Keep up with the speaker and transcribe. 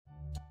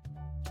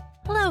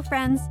Hello,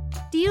 friends.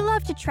 Do you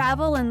love to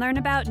travel and learn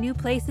about new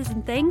places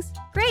and things?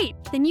 Great!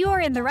 Then you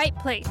are in the right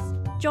place.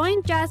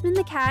 Join Jasmine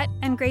the cat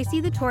and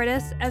Gracie the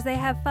tortoise as they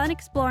have fun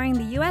exploring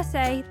the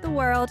USA, the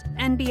world,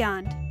 and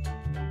beyond.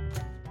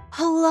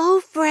 Hello,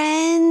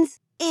 friends.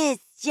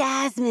 It's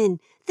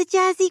Jasmine, the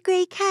jazzy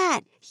gray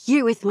cat,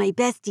 here with my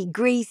bestie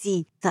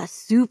Gracie, the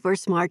super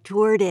smart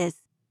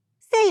tortoise.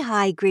 Say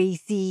hi,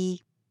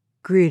 Gracie.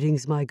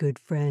 Greetings, my good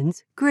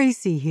friends.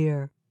 Gracie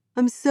here.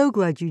 I'm so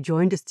glad you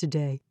joined us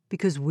today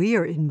because we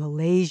are in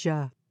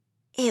Malaysia.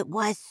 It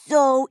was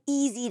so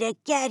easy to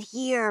get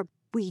here.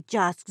 We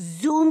just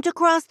zoomed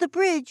across the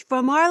bridge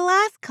from our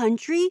last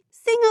country,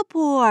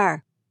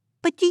 Singapore.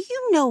 But do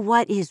you know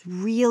what is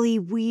really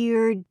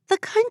weird? The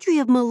country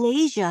of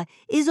Malaysia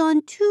is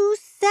on two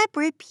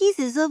separate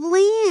pieces of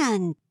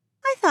land.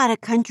 I thought a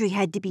country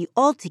had to be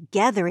all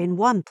together in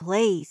one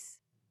place.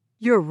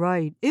 You're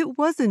right. It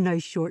was a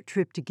nice short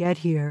trip to get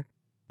here.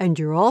 And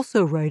you're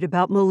also right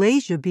about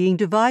Malaysia being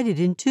divided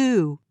in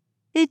two.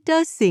 It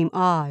does seem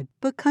odd,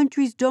 but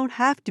countries don't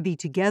have to be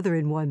together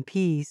in one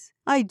piece.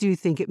 I do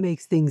think it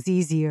makes things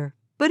easier,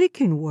 but it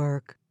can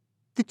work.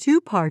 The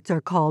two parts are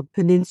called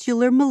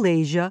Peninsular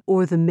Malaysia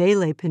or the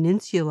Malay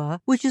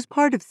Peninsula, which is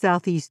part of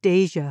Southeast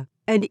Asia,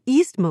 and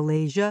East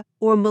Malaysia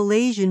or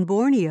Malaysian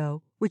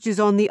Borneo, which is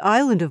on the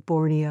island of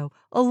Borneo,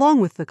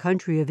 along with the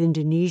country of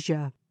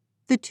Indonesia.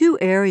 The two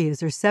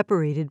areas are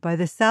separated by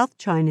the South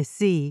China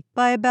Sea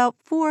by about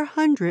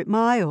 400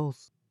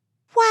 miles.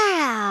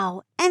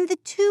 Wow! And the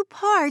two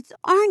parts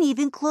aren't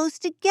even close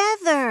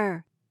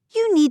together.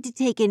 You need to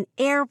take an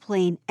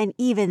airplane, and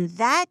even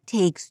that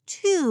takes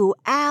 2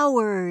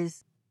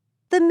 hours.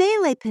 The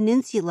Malay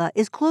Peninsula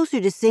is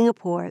closer to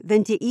Singapore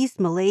than to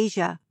East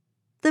Malaysia.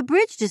 The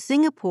bridge to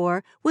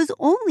Singapore was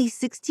only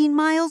 16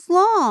 miles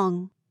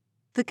long.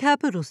 The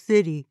capital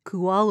city,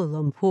 Kuala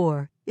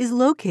Lumpur, is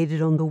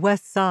located on the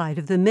west side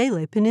of the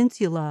Malay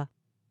Peninsula.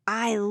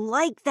 I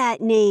like that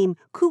name,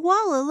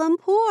 Kuala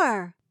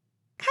Lumpur.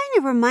 Kind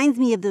of reminds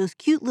me of those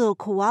cute little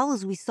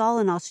koalas we saw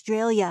in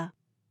Australia.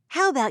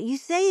 How about you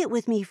say it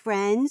with me,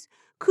 friends?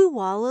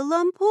 Kuala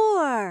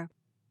Lumpur.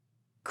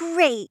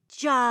 Great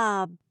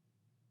job!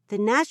 The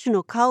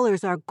national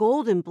colors are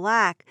gold and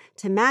black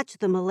to match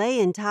the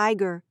Malayan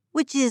tiger,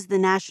 which is the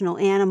national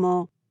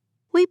animal.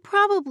 We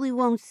probably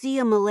won't see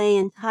a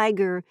Malayan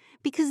tiger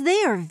because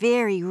they are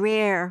very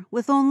rare,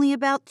 with only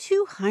about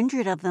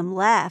 200 of them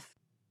left.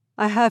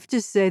 I have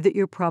to say that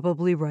you're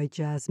probably right,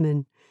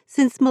 Jasmine.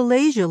 Since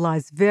Malaysia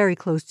lies very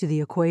close to the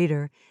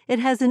equator, it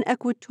has an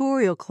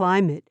equatorial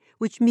climate,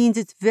 which means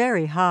it's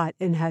very hot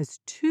and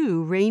has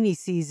 2 rainy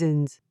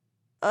seasons.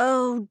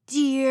 Oh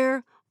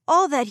dear,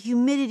 all that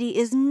humidity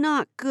is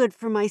not good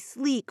for my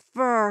sleek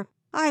fur.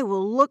 I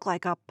will look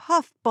like a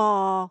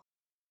puffball.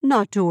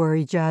 Not to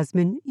worry,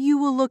 Jasmine. You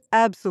will look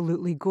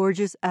absolutely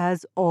gorgeous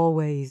as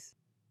always.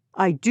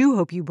 I do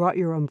hope you brought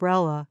your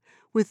umbrella.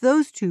 With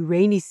those 2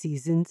 rainy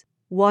seasons,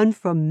 one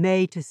from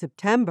May to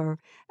September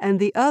and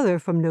the other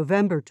from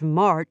November to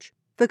March,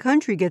 the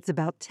country gets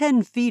about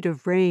 10 feet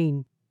of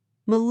rain.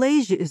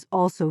 Malaysia is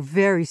also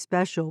very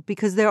special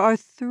because there are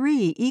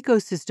 3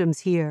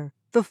 ecosystems here: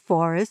 the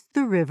forest,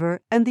 the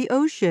river, and the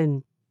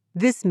ocean.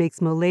 This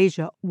makes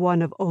Malaysia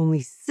one of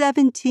only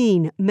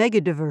 17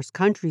 megadiverse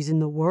countries in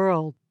the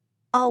world.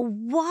 A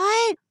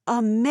what?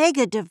 A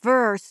mega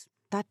diverse?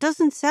 That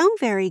doesn't sound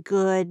very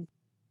good.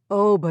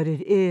 Oh, but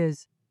it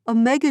is. A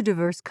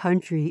megadiverse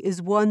country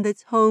is one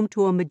that's home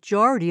to a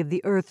majority of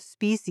the Earth's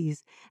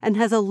species and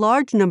has a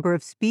large number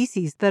of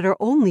species that are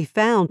only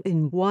found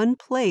in one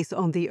place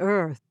on the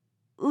Earth.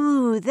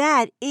 Ooh,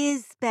 that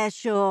is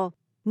special.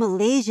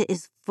 Malaysia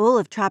is full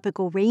of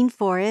tropical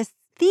rainforests.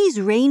 These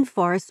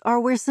rainforests are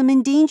where some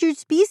endangered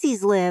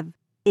species live.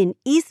 In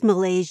East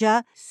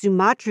Malaysia,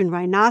 Sumatran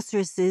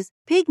rhinoceroses,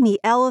 pygmy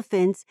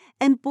elephants,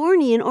 and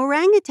Bornean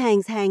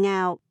orangutans hang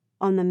out.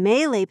 On the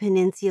Malay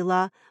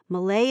Peninsula,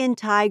 Malayan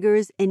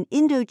tigers and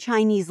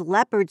Indo-Chinese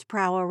leopards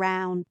prowl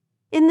around.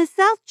 In the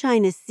South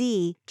China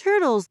Sea,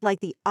 turtles like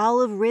the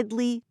olive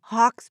ridley,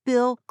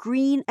 hawksbill,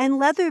 green,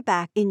 and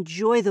leatherback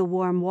enjoy the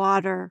warm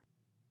water.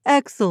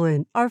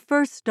 Excellent. Our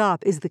first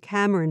stop is the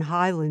Cameron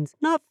Highlands,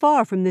 not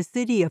far from the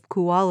city of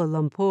Kuala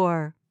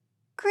Lumpur.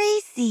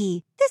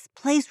 Gracie, this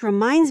place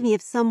reminds me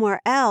of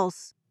somewhere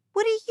else.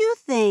 What do you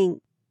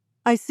think?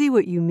 I see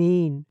what you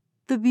mean.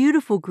 The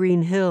beautiful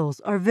green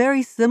hills are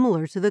very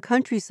similar to the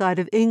countryside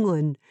of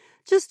England,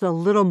 just a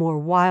little more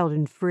wild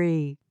and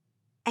free.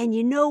 And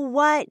you know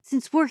what?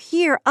 Since we're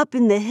here up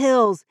in the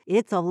hills,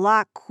 it's a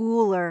lot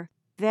cooler.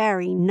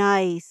 Very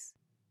nice.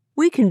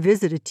 We can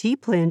visit a tea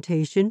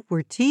plantation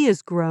where tea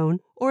is grown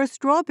or a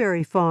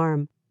strawberry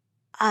farm.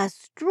 A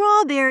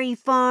strawberry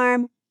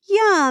farm?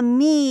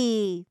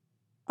 Yummy!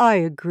 I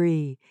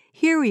agree.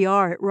 Here we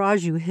are at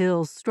Raju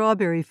Hills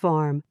Strawberry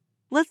Farm.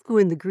 Let's go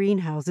in the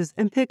greenhouses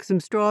and pick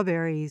some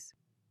strawberries.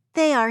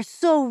 They are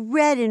so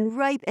red and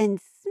ripe and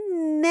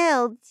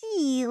smell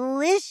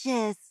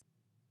delicious.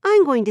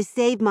 I'm going to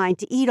save mine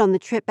to eat on the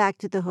trip back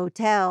to the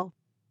hotel.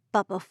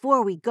 But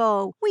before we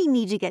go, we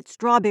need to get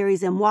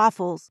strawberries and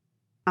waffles.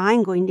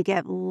 I'm going to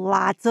get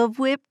lots of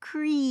whipped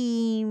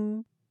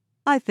cream.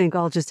 I think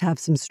I'll just have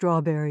some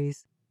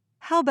strawberries.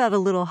 How about a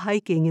little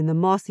hiking in the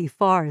mossy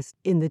forest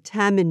in the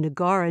Taman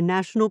Negara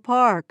National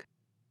Park?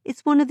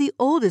 It's one of the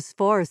oldest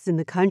forests in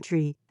the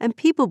country, and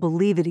people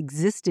believe it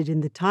existed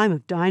in the time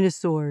of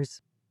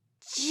dinosaurs.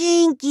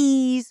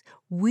 Jinkies!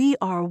 We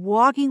are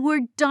walking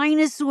where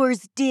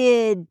dinosaurs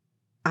did.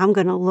 I'm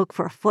going to look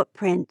for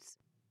footprints.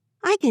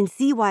 I can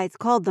see why it's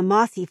called the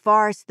mossy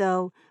forest,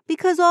 though,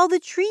 because all the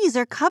trees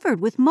are covered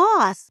with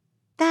moss.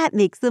 That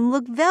makes them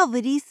look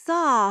velvety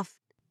soft.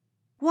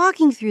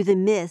 Walking through the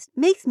mist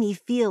makes me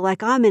feel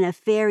like I'm in a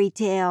fairy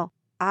tale.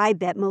 I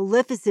bet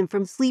Maleficent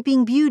from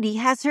Sleeping Beauty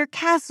has her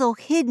castle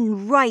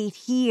hidden right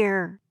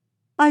here.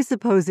 I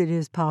suppose it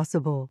is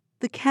possible.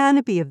 The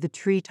canopy of the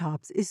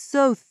treetops is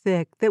so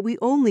thick that we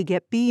only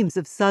get beams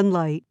of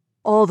sunlight.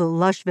 All the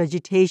lush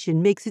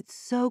vegetation makes it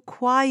so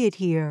quiet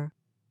here.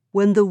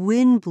 When the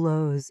wind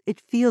blows, it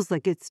feels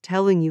like it's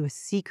telling you a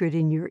secret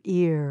in your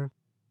ear.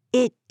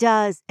 It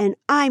does, and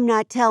I'm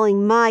not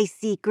telling my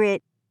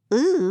secret.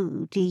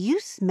 Ooh, do you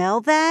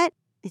smell that?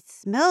 It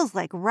smells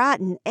like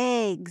rotten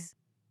eggs.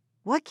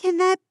 What can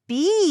that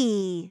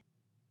be?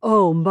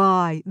 Oh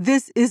my,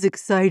 this is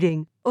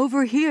exciting.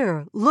 Over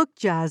here, look,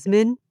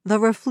 Jasmine, the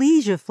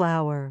Rafflesia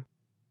flower.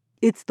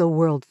 It's the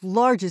world's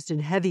largest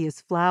and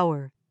heaviest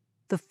flower.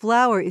 The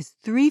flower is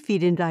 3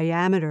 feet in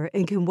diameter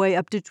and can weigh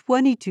up to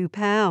 22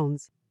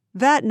 pounds.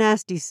 That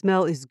nasty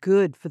smell is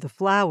good for the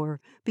flower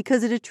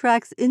because it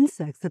attracts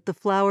insects that the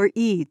flower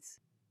eats.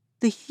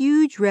 The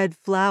huge red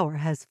flower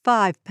has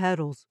 5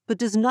 petals, but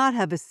does not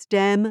have a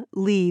stem,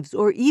 leaves,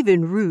 or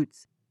even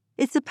roots.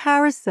 It's a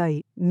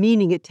parasite,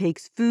 meaning it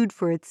takes food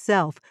for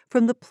itself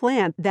from the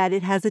plant that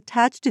it has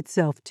attached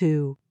itself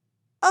to.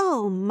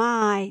 Oh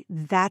my,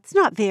 that's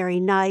not very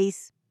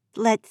nice.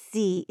 Let's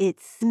see,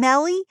 it's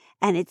smelly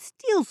and it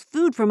steals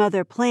food from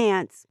other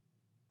plants.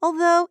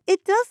 Although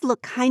it does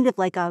look kind of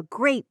like a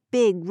great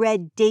big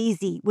red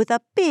daisy with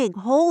a big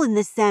hole in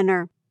the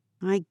center.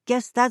 I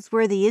guess that's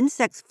where the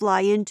insects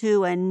fly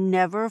into and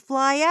never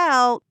fly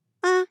out.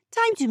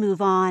 Time to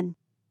move on.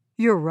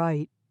 You're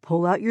right.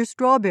 Pull out your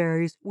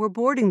strawberries. We're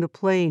boarding the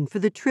plane for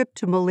the trip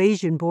to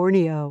Malaysian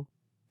Borneo.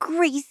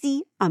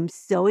 Gracie, I'm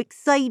so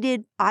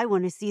excited. I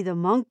want to see the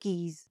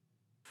monkeys.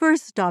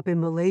 First stop in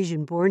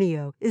Malaysian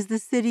Borneo is the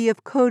city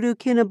of Kota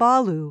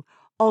Kinabalu,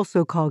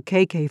 also called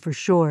KK for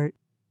short.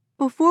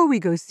 Before we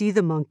go see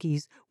the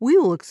monkeys, we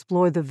will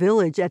explore the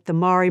village at the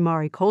Mari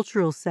Mari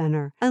Cultural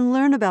Center and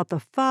learn about the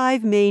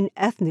 5 main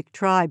ethnic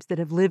tribes that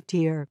have lived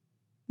here.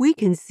 We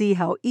can see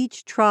how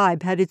each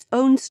tribe had its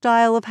own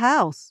style of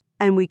house,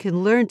 and we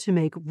can learn to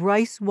make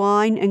rice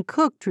wine and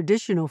cook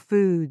traditional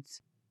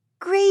foods.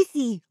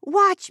 Gracie,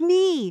 watch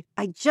me.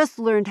 I just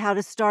learned how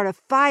to start a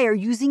fire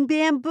using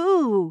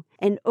bamboo.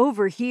 And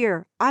over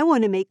here, I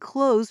want to make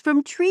clothes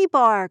from tree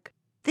bark.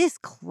 This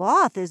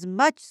cloth is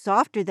much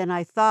softer than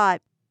I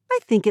thought. I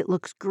think it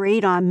looks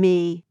great on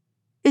me.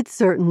 It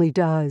certainly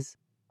does.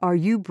 Are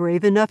you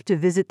brave enough to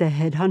visit the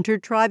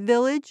Headhunter tribe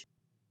village?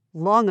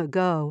 Long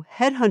ago,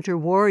 Headhunter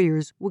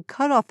warriors would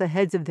cut off the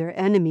heads of their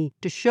enemy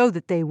to show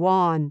that they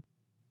won.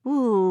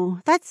 Ooh,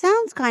 that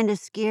sounds kind of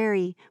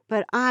scary,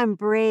 but I'm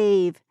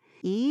brave.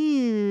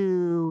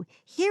 Ew.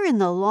 Here in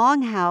the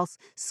longhouse,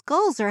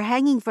 skulls are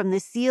hanging from the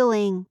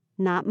ceiling.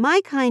 Not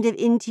my kind of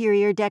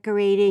interior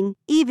decorating,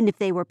 even if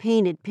they were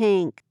painted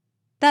pink.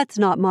 That's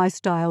not my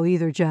style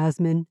either,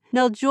 Jasmine.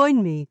 Now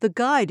join me. The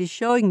guide is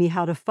showing me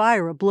how to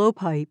fire a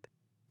blowpipe.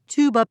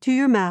 Tube up to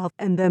your mouth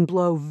and then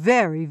blow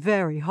very,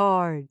 very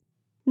hard.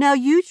 Now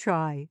you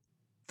try.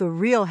 The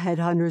real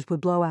headhunters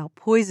would blow out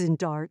poison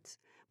darts,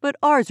 but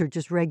ours are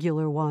just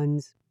regular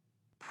ones.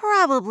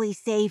 Probably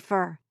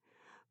safer.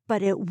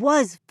 But it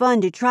was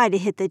fun to try to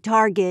hit the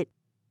target.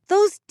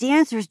 Those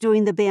dancers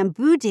doing the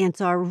bamboo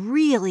dance are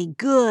really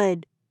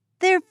good.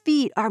 Their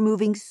feet are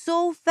moving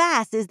so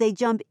fast as they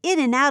jump in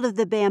and out of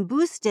the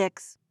bamboo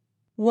sticks.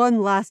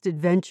 One last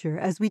adventure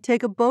as we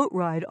take a boat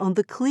ride on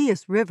the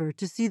Cleus River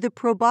to see the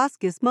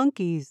proboscis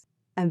monkeys.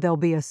 And there'll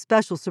be a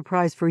special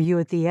surprise for you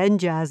at the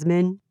end,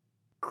 Jasmine.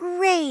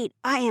 Great!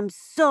 I am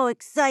so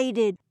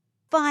excited.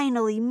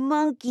 Finally,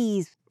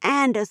 monkeys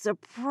and a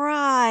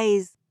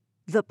surprise.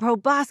 The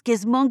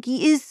proboscis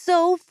monkey is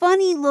so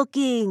funny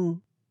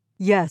looking.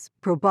 Yes,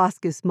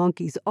 proboscis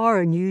monkeys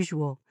are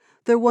unusual.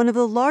 They're one of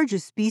the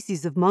largest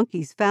species of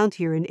monkeys found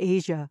here in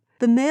Asia.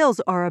 The males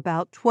are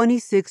about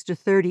 26 to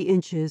 30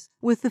 inches,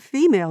 with the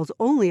females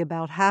only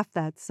about half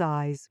that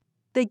size.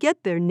 They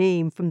get their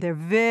name from their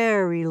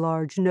very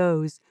large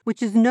nose,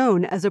 which is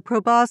known as a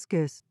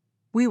proboscis.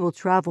 We will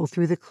travel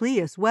through the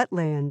Cleus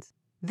wetlands.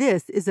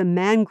 This is a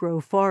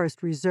mangrove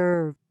forest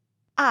reserve.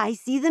 I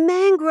see the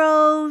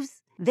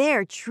mangroves.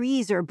 They're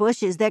trees or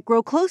bushes that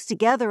grow close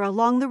together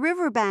along the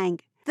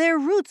riverbank. Their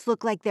roots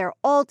look like they're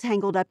all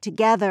tangled up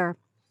together.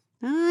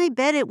 I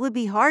bet it would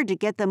be hard to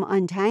get them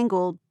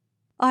untangled.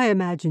 I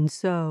imagine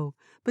so,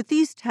 but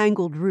these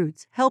tangled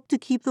roots help to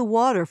keep the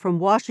water from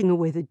washing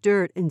away the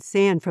dirt and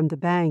sand from the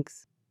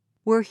banks.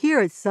 We're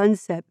here at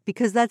sunset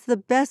because that's the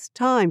best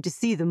time to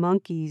see the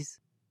monkeys.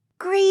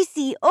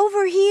 Gracie,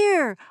 over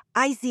here.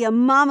 I see a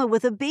mama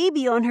with a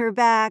baby on her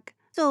back.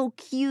 So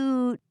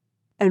cute.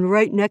 And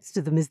right next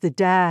to them is the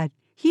dad.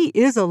 He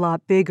is a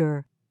lot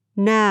bigger.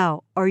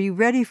 Now, are you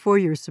ready for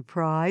your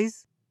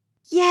surprise?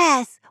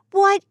 Yes,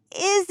 what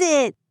is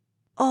it?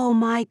 Oh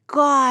my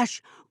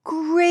gosh,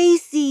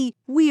 Gracie,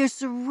 we are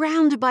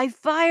surrounded by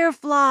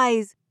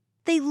fireflies.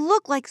 They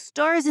look like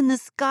stars in the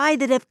sky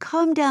that have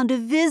come down to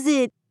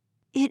visit.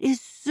 It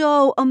is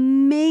so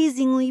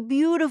amazingly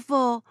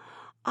beautiful.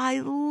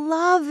 I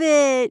love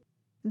it.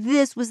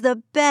 This was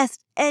the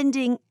best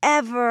ending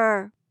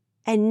ever.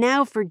 And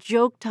now for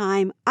joke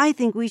time, I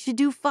think we should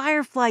do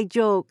firefly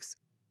jokes.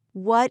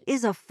 What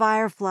is a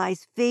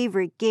firefly's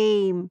favorite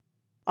game?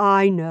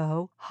 I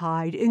know,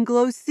 hide and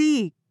glow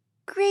seek.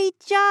 Great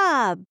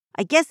job.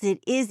 I guess it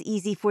is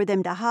easy for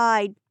them to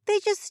hide. They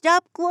just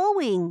stop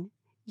glowing.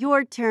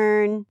 Your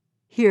turn.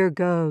 Here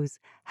goes.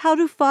 How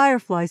do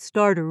fireflies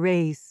start a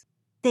race?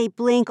 They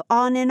blink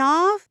on and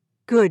off?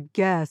 Good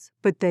guess,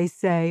 but they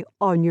say,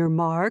 on your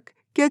mark,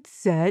 get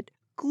set,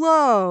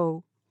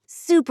 glow.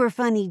 Super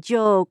funny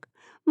joke.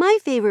 My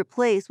favorite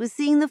place was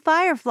seeing the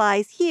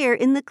fireflies here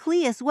in the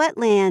Cleus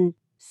wetland.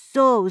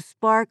 So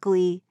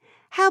sparkly.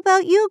 How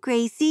about you,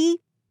 Gracie?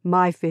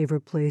 My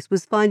favorite place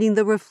was finding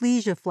the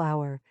Rafflesia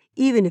flower,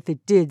 even if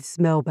it did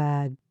smell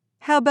bad.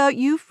 How about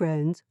you,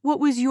 friends?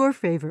 What was your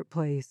favorite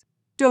place?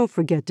 Don't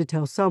forget to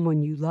tell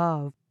someone you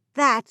love.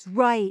 That's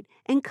right.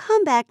 And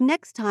come back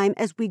next time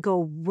as we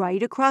go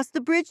right across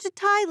the bridge to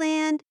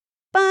Thailand.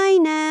 Bye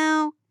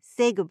now.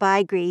 Say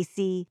goodbye,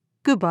 Gracie.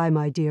 Goodbye,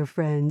 my dear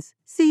friends.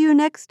 See you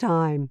next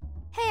time.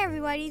 Hey,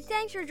 everybody.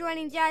 Thanks for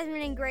joining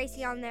Jasmine and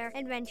Gracie on their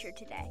adventure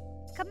today.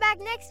 Come back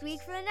next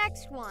week for the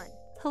next one.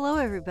 Hello,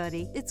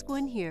 everybody. It's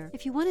Gwen here.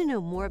 If you want to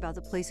know more about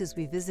the places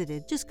we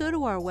visited, just go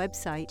to our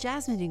website,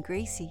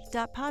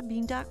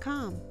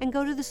 jasmineandgracie.podbean.com, and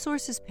go to the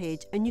sources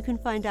page, and you can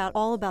find out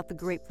all about the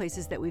great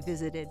places that we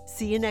visited.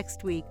 See you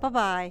next week.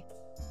 Bye-bye.